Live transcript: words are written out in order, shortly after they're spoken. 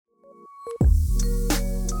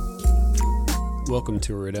Welcome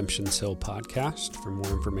to a Redemption's Hill podcast. For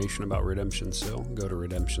more information about Redemption's Hill, go to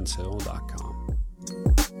redemptionshill.com.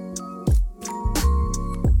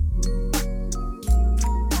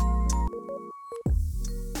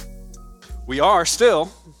 We are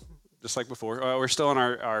still, just like before, we're still in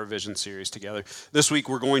our vision series together. This week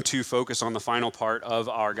we're going to focus on the final part of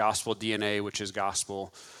our gospel DNA, which is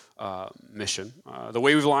gospel mission. The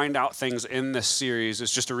way we've lined out things in this series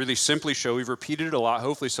is just to really simply show, we've repeated it a lot,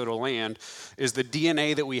 hopefully so it'll land, is the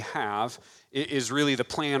DNA that we have is really the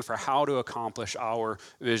plan for how to accomplish our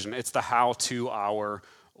vision. It's the how to our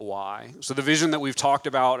why. So the vision that we've talked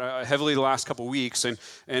about heavily the last couple weeks and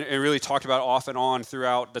really talked about off and on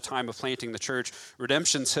throughout the time of planting the church,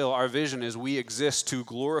 Redemption's Hill, our vision is we exist to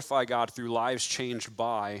glorify God through lives changed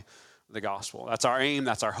by the gospel. That's our aim,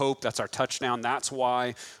 that's our hope, that's our touchdown. That's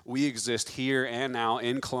why we exist here and now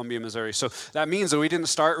in Columbia, Missouri. So that means that we didn't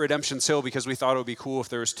start Redemption's Hill because we thought it would be cool if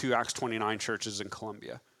there was 2 Acts 29 churches in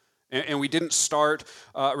Columbia. And we didn't start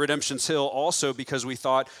Redemption's Hill also because we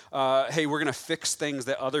thought, hey, we're going to fix things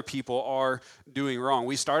that other people are doing wrong.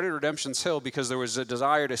 We started Redemption's Hill because there was a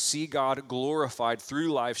desire to see God glorified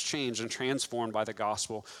through lives changed and transformed by the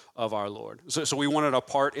gospel of our Lord. So we wanted a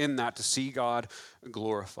part in that to see God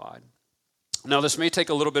glorified. Now, this may take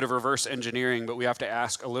a little bit of reverse engineering, but we have to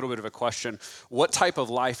ask a little bit of a question. What type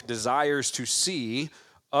of life desires to see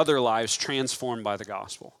other lives transformed by the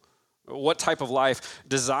gospel? What type of life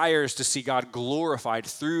desires to see God glorified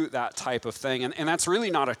through that type of thing? And that's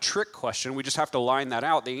really not a trick question. We just have to line that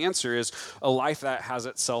out. The answer is a life that has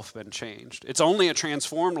itself been changed. It's only a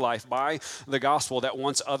transformed life by the gospel that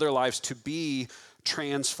wants other lives to be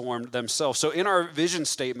transformed themselves. So in our vision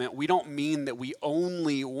statement, we don't mean that we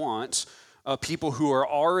only want people who are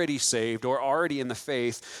already saved or already in the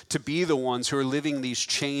faith to be the ones who are living these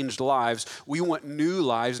changed lives. We want new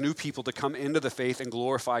lives, new people to come into the faith and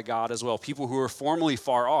glorify God as well. People who are formerly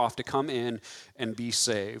far off to come in and be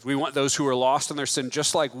saved. We want those who are lost in their sin,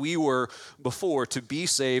 just like we were before, to be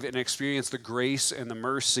saved and experience the grace and the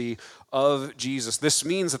mercy of Jesus. This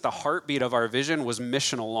means that the heartbeat of our vision was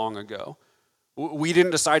missional long ago. We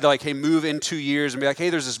didn't decide to hey, move in 2 years and be like, hey,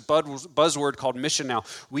 there's this buzzword called mission now.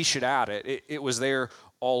 We should add it. It was there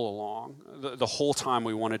all along. The whole time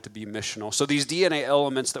we wanted to be missional. So these DNA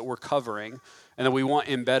elements that we're covering and that we want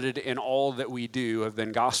embedded in all that we do have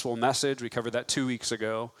been gospel message. We covered that 2 weeks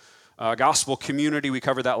ago. Gospel community, we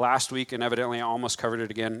covered that last week, and evidently I almost covered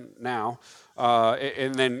it again now.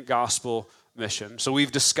 And then gospel mission. So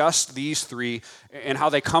we've discussed these three and how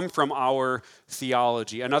they come from our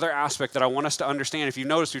theology. Another aspect that I want us to understand, if you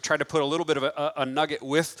notice, we tried to put a little bit of a nugget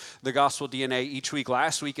with the gospel DNA each week.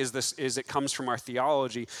 Last week is it comes from our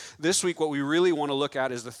theology. This week, what we really want to look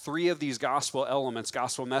at is the three of these gospel elements: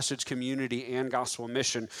 gospel message, community, and gospel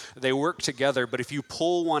mission. They work together, but if you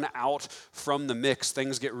pull one out from the mix,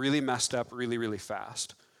 things get really messed up really, really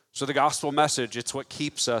fast. So the gospel message, it's what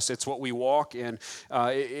keeps us, it's what we walk in,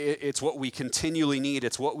 it's what we continually need,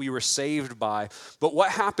 it's what we were saved by. But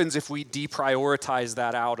what happens if we deprioritize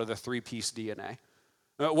that out of the three-piece DNA?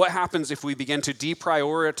 What happens if we begin to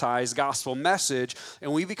deprioritize gospel message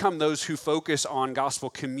and we become those who focus on gospel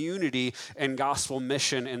community and gospel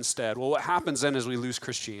mission instead? Well, what happens then is we lose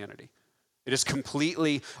Christianity. It is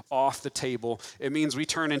completely off the table. It means we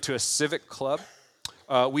turn into a civic club.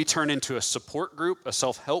 We turn into a support group, a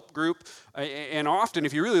self-help group, and often,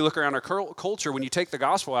 if you really look around our culture, when you take the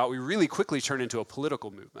gospel out, we really quickly turn into a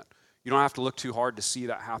political movement. You don't have to look too hard to see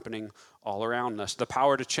that happening all around us. The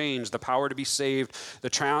power to change, the power to be saved,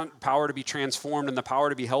 the power to be transformed, and the power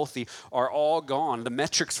to be healthy are all gone. The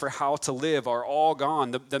metrics for how to live are all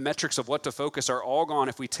gone. The metrics of what to focus are all gone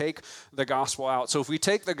if we take the gospel out. So if we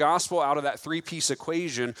take the gospel out of that three-piece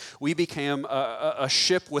equation, we become a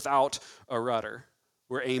ship without a rudder.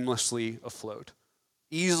 We're aimlessly afloat,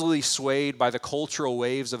 easily swayed by the cultural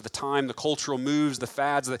waves of the time, the cultural moves, the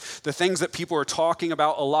fads, the things that people are talking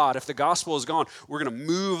about a lot. If the gospel is gone, we're going to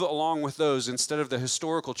move along with those instead of the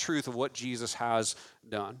historical truth of what Jesus has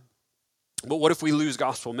done. But what if we lose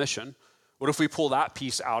gospel mission? What if we pull that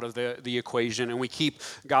piece out of the equation and we keep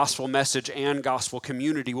gospel message and gospel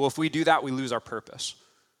community? Well, if we do that, we lose our purpose.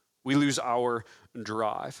 We lose our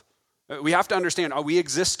drive. We have to understand, we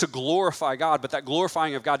exist to glorify God, but that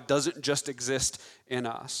glorifying of God doesn't just exist in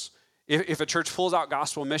us. If a church pulls out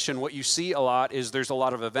gospel mission, what you see a lot is there's a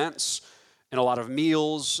lot of events and a lot of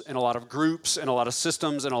meals and a lot of groups and a lot of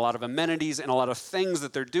systems and a lot of amenities and a lot of things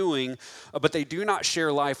that they're doing, but they do not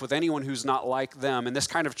share life with anyone who's not like them. And this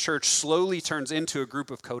kind of church slowly turns into a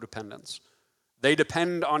group of codependents. They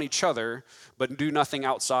depend on each other, but do nothing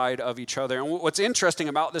outside of each other. And what's interesting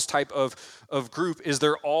about this type of group is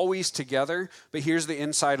they're always together, but here's the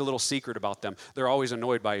inside little secret about them. They're always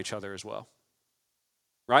annoyed by each other as well,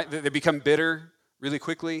 right? They become bitter really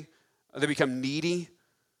quickly. They become needy.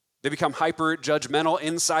 They become hyper judgmental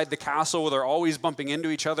inside the castle where they're always bumping into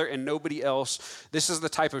each other and nobody else. This is the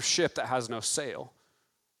type of ship that has no sail,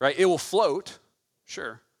 right? It will float,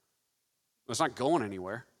 sure, but it's not going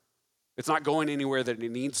anywhere. It's not going anywhere that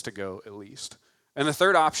it needs to go, at least. And the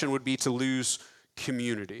third option would be to lose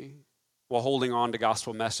community while holding on to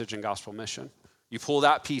gospel message and gospel mission. You pull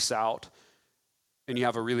that piece out, and you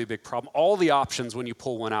have a really big problem. All the options when you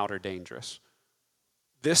pull one out are dangerous.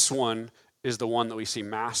 This one is the one that we see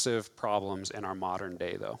massive problems in our modern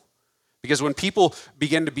day, though. Because when people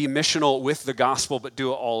begin to be missional with the gospel but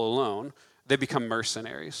do it all alone, they become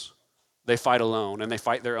mercenaries. They fight alone, and they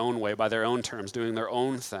fight their own way by their own terms, doing their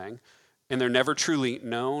own thing. And they're never truly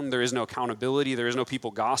known. There is no accountability. There is no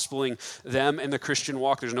people gospeling them in the Christian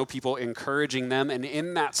walk. There's no people encouraging them. And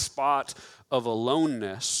in that spot of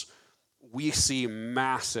aloneness, we see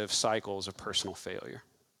massive cycles of personal failure.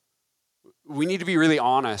 We need to be really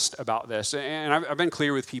honest about this. And I've been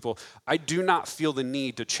clear with people. I do not feel the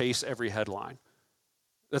need to chase every headline.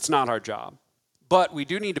 That's not our job. But we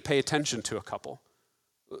do need to pay attention to a couple.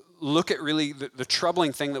 Look at really the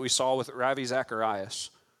troubling thing that we saw with Ravi Zacharias.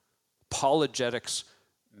 Apologetics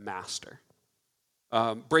master.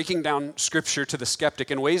 Breaking down scripture to the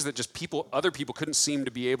skeptic in ways that just other people couldn't seem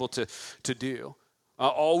to be able to do.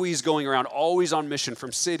 Always going around, always on mission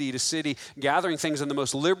from city to city, gathering things in the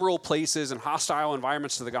most liberal places and hostile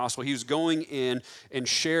environments to the gospel. He was going in and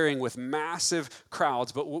sharing with massive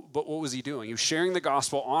crowds, but what was he doing? He was sharing the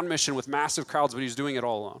gospel on mission with massive crowds, but he was doing it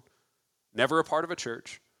all alone. Never a part of a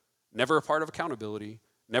church, never a part of accountability,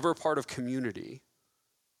 never a part of community.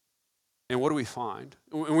 And what do we find?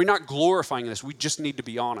 And we're not glorifying this. We just need to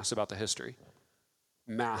be honest about the history.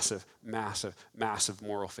 Massive, massive, massive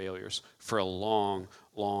moral failures for a long,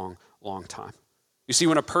 long, long time. You see,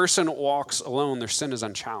 when a person walks alone, their sin is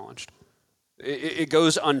unchallenged. It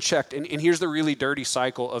goes unchecked. And here's the really dirty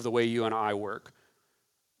cycle of the way you and I work.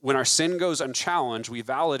 When our sin goes unchallenged, we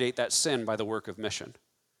validate that sin by the work of mission.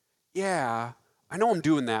 Yeah, I know I'm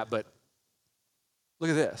doing that, but look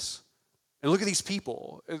at this. And look at these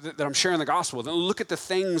people that I'm sharing the gospel with. And look at the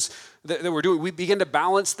things that we're doing. We begin to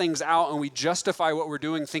balance things out and we justify what we're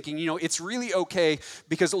doing thinking, it's really okay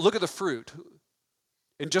because look at the fruit.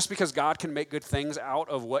 And just because God can make good things out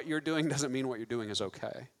of what you're doing doesn't mean what you're doing is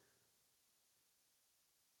okay.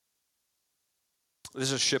 This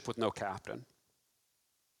is a ship with no captain.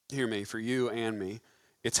 Hear me, for you and me.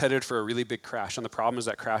 It's headed for a really big crash. And the problem is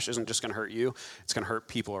that crash isn't just going to hurt you. It's going to hurt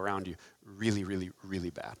people around you really, really, really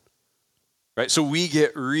bad. Right? So we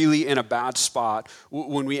get really in a bad spot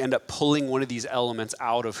when we end up pulling one of these elements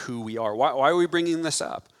out of who we are. Why are we bringing this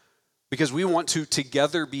up? Because we want to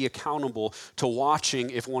together be accountable to watching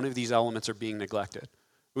if one of these elements are being neglected.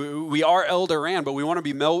 We are El Duran, but we want to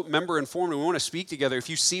be member informed. We want to speak together. If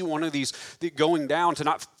you see one of these going down, to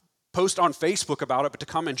not post on Facebook about it, but to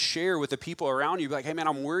come and share with the people around you. Be like, hey man,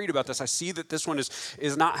 I'm worried about this. I see that this one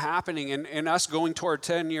is not happening. And us going to our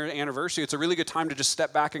 10-year anniversary, it's a really good time to just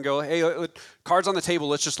step back and go, hey, cards on the table,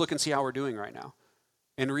 let's just look and see how we're doing right now.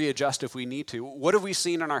 And readjust if we need to. What have we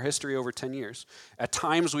seen in our history over 10 years? At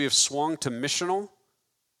times we have swung to missional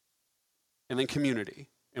and then community,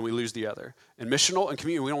 and we lose the other. And missional and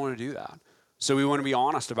community, we don't want to do that. So we want to be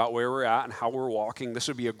honest about where we're at and how we're walking. This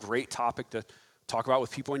would be a great topic to talk about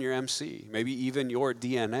with people in your MC, maybe even your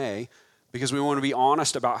DNA, because we want to be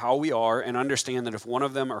honest about how we are and understand that if one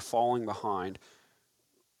of them are falling behind,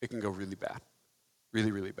 it can go really bad,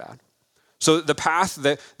 really, really bad. So the path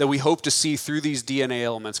that we hope to see through these DNA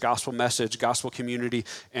elements, gospel message, gospel community,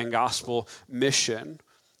 and gospel mission,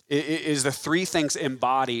 is the three things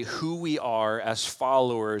embody who we are as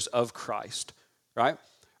followers of Christ, right?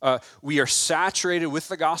 We are saturated with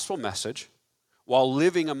the gospel message, while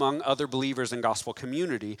living among other believers in gospel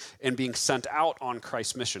community and being sent out on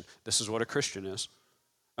Christ's mission. This is what a Christian is.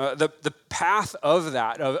 The path of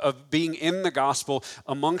that, of being in the gospel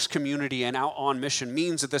amongst community and out on mission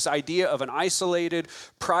means that this idea of an isolated,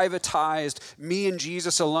 privatized, me and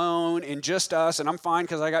Jesus alone and just us, and I'm fine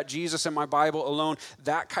because I got Jesus in my Bible alone,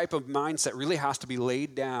 that type of mindset really has to be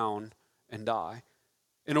laid down and die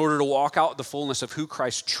in order to walk out the fullness of who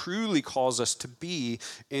Christ truly calls us to be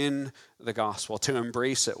in the gospel, to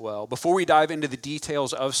embrace it well. Before we dive into the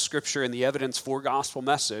details of Scripture and the evidence for gospel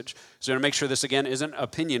message, so to make sure this, again, isn't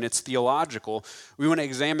opinion, it's theological, we want to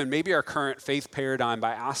examine maybe our current faith paradigm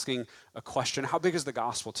by asking a question: how big is the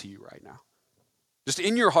gospel to you right now? Just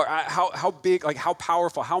in your heart, how big, like how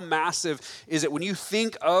powerful, how massive is it when you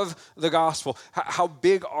think of the gospel? How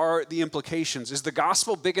big are the implications? Is the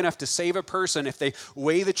gospel big enough to save a person if they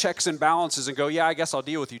weigh the checks and balances and go, yeah, I guess I'll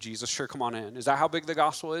deal with you, Jesus. Sure, come on in. Is that how big the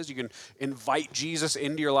gospel is? You can invite Jesus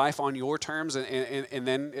into your life on your terms and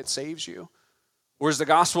then it saves you? Or is the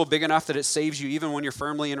gospel big enough that it saves you even when you're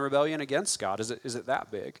firmly in rebellion against God? Is it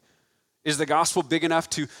that big? Is the gospel big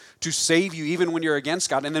enough to save you even when you're against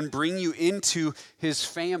God and then bring you into his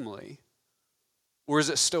family? Or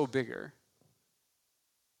is it still bigger?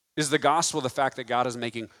 Is the gospel the fact that God is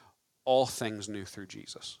making all things new through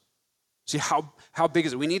Jesus? See, how big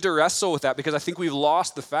is it? We need to wrestle with that because I think we've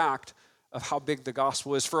lost the fact of how big the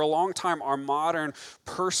gospel is. For a long time, our modern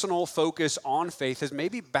personal focus on faith has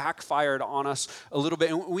maybe backfired on us a little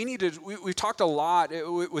bit. And we've talked a lot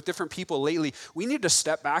with different people lately. We need to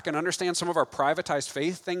step back and understand some of our privatized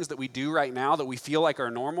faith things that we do right now that we feel like are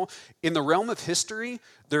normal. In the realm of history,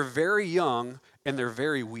 they're very young and they're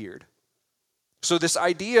very weird. So this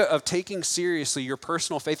idea of taking seriously your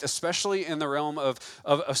personal faith, especially in the realm of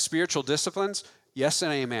spiritual disciplines, yes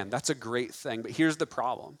and amen. That's a great thing. But here's the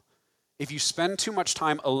problem. If you spend too much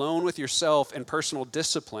time alone with yourself in personal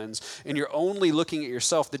disciplines and you're only looking at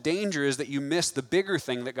yourself, the danger is that you miss the bigger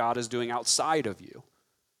thing that God is doing outside of you.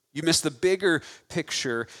 You miss the bigger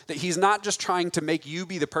picture that he's not just trying to make you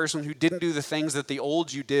be the person who didn't do the things that the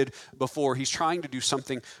old you did before. He's trying to do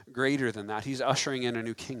something greater than that. He's ushering in a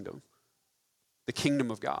new kingdom, the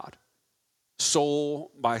kingdom of God.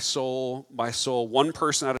 Soul by soul by soul, one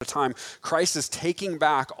person at a time, Christ is taking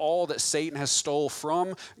back all that Satan has stole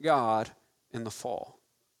from God in the fall.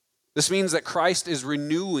 This means that Christ is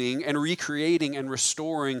renewing and recreating and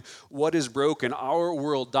restoring what is broken. Our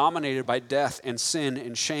world dominated by death and sin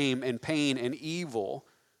and shame and pain and evil.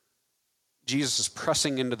 Jesus is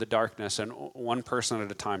pressing into the darkness and one person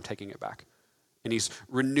at a time taking it back. And he's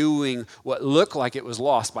renewing what looked like it was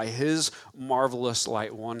lost by his marvelous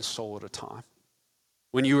light, one soul at a time.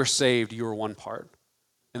 When you were saved, you were one part.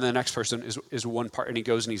 And the next person is one part. And he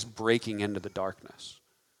goes and he's breaking into the darkness.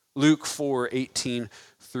 Luke 4:18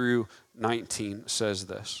 through 19 says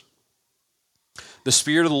this. The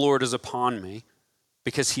Spirit of the Lord is upon me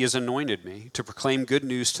because he has anointed me to proclaim good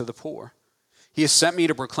news to the poor. He has sent me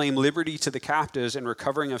to proclaim liberty to the captives and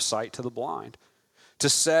recovering of sight to the blind. To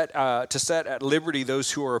set at liberty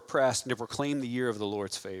those who are oppressed and to proclaim the year of the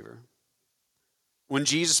Lord's favor. When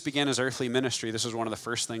Jesus began his earthly ministry, this was one of the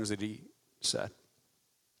first things that he said.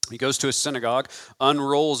 He goes to a synagogue,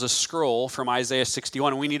 unrolls a scroll from Isaiah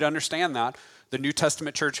 61, and we need to understand that. The New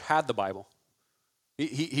Testament church had the Bible.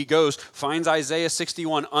 He goes, finds Isaiah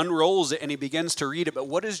 61, unrolls it, and he begins to read it. But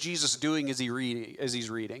what is Jesus doing as he's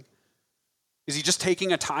reading? Is he just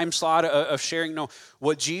taking a time slot of sharing? No,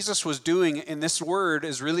 what Jesus was doing, and this word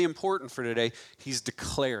is really important for today, he's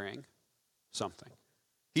declaring something.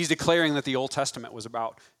 He's declaring that the Old Testament was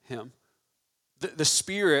about him. The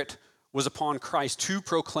Spirit was upon Christ to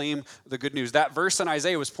proclaim the good news. That verse in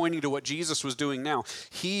Isaiah was pointing to what Jesus was doing now.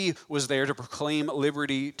 He was there to proclaim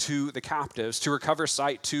liberty to the captives, to recover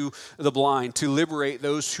sight to the blind, to liberate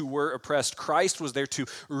those who were oppressed. Christ was there to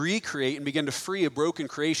recreate and begin to free a broken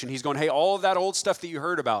creation. He's going, hey, all of that old stuff that you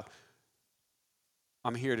heard about,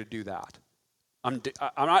 I'm here to do that. I'm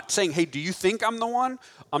not saying, hey, do you think I'm the one?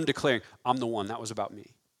 I'm declaring, I'm the one. That was about me.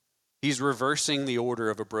 He's reversing the order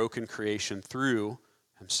of a broken creation through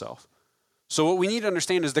himself. So what we need to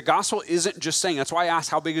understand is the gospel isn't just saying, that's why I asked,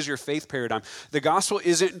 how big is your faith paradigm? The gospel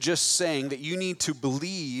isn't just saying that you need to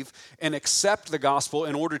believe and accept the gospel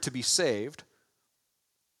in order to be saved.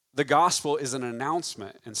 The gospel is an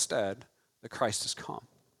announcement instead that Christ has come.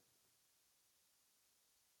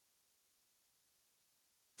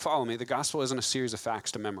 Follow me. The gospel isn't a series of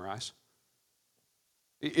facts to memorize.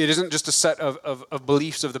 It isn't just a set of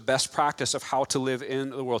beliefs of the best practice of how to live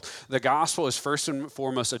in the world. The gospel is first and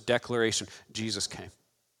foremost a declaration. Jesus came.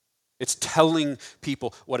 It's telling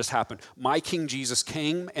people what has happened. My King Jesus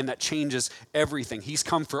came, and that changes everything. He's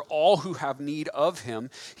come for all who have need of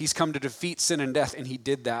him. He's come to defeat sin and death, and he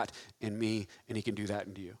did that in me, and he can do that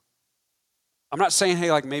in you. I'm not saying,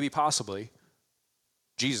 hey, like maybe possibly.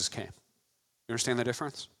 Jesus came. You understand the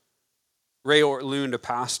difference? Ray Ortlund, a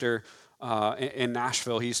pastor in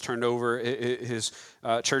Nashville, he's turned over his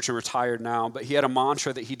church and retired now, but he had a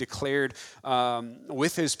mantra that he declared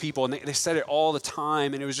with his people, and they said it all the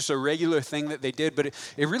time, and it was just a regular thing that they did, but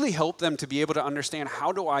it really helped them to be able to understand,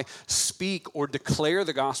 how do I speak or declare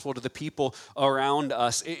the gospel to the people around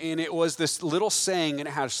us? And it was this little saying, and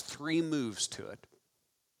it has 3 moves to it.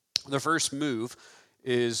 The first move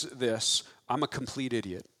is this: I'm a complete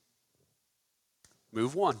idiot.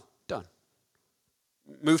 Move 1, done.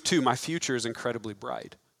 Move 2, my future is incredibly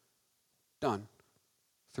bright. Done.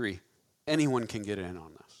 3, anyone can get in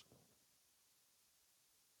on this.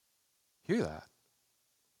 Hear that?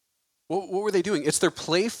 What were they doing? It's their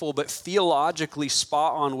playful but theologically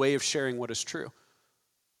spot-on way of sharing what is true.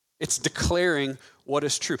 It's declaring what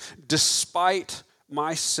is true. Despite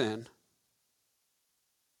my sin,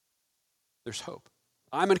 there's hope.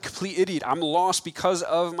 I'm a complete idiot. I'm lost because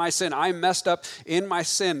of my sin. I messed up in my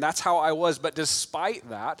sin. That's how I was. But despite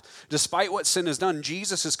that, despite what sin has done,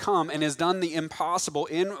 Jesus has come and has done the impossible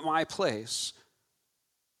in my place.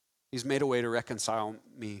 He's made a way to reconcile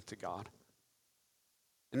me to God.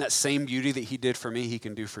 And that same beauty that he did for me, he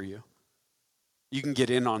can do for you. You can get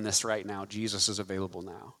in on this right now. Jesus is available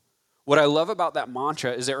now. What I love about that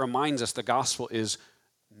mantra is it reminds us the gospel is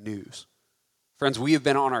news. Friends, we have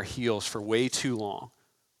been on our heels for way too long.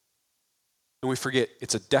 And we forget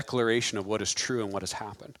it's a declaration of what is true and what has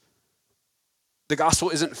happened. The gospel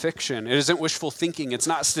isn't fiction. It isn't wishful thinking. It's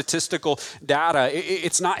not statistical data.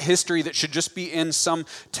 It's not history that should just be in some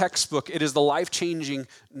textbook. It is the life-changing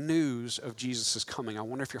news of Jesus' coming. I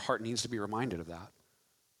wonder if your heart needs to be reminded of that.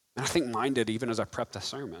 And I think mine did even as I prepped the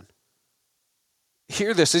sermon.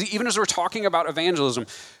 Hear this, even as we're talking about evangelism,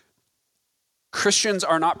 Christians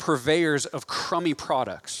are not purveyors of crummy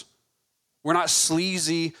products. We're not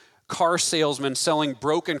sleazy car salesmen selling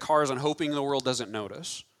broken cars and hoping the world doesn't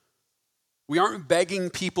notice. We aren't begging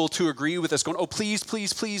people to agree with us, going, oh, please,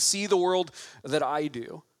 please, please see the world that I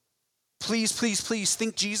do. Please, please, please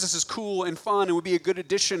think Jesus is cool and fun and would be a good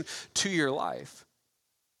addition to your life.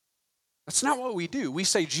 That's not what we do. We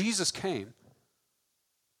say Jesus came.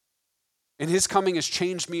 And his coming has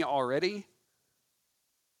changed me already.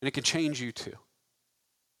 And it can change you too.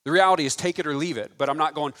 The reality is take it or leave it. But I'm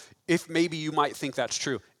not going, if maybe you might think that's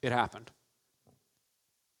true. It happened.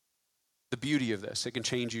 The beauty of this, it can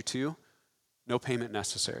change you too. No payment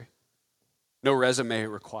necessary. No resume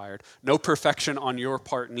required. No perfection on your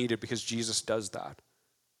part needed because Jesus does that.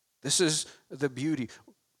 This is the beauty.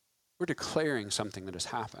 We're declaring something that has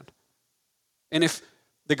happened. And if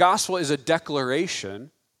the gospel is a declaration,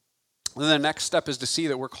 then the next step is to see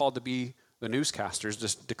that we're called to be the newscasters,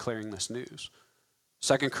 just declaring this news.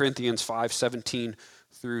 2 Corinthians 5:17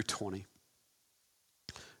 through 20.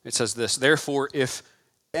 It says this, therefore, if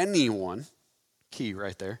anyone, key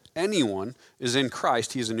right there, anyone is in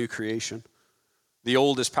Christ, he is a new creation. The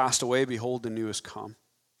old is passed away, behold, the new has come.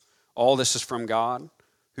 All this is from God,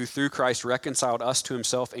 who through Christ reconciled us to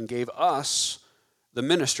himself and gave us the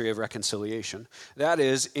ministry of reconciliation. That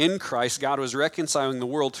is, in Christ, God was reconciling the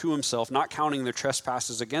world to himself, not counting their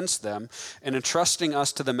trespasses against them, and entrusting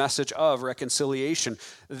us to the message of reconciliation.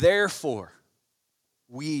 Therefore,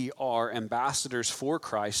 we are ambassadors for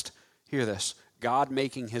Christ. Hear this, God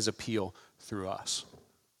making his appeal through us.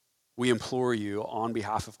 We implore you on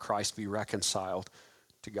behalf of Christ, be reconciled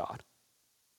to God.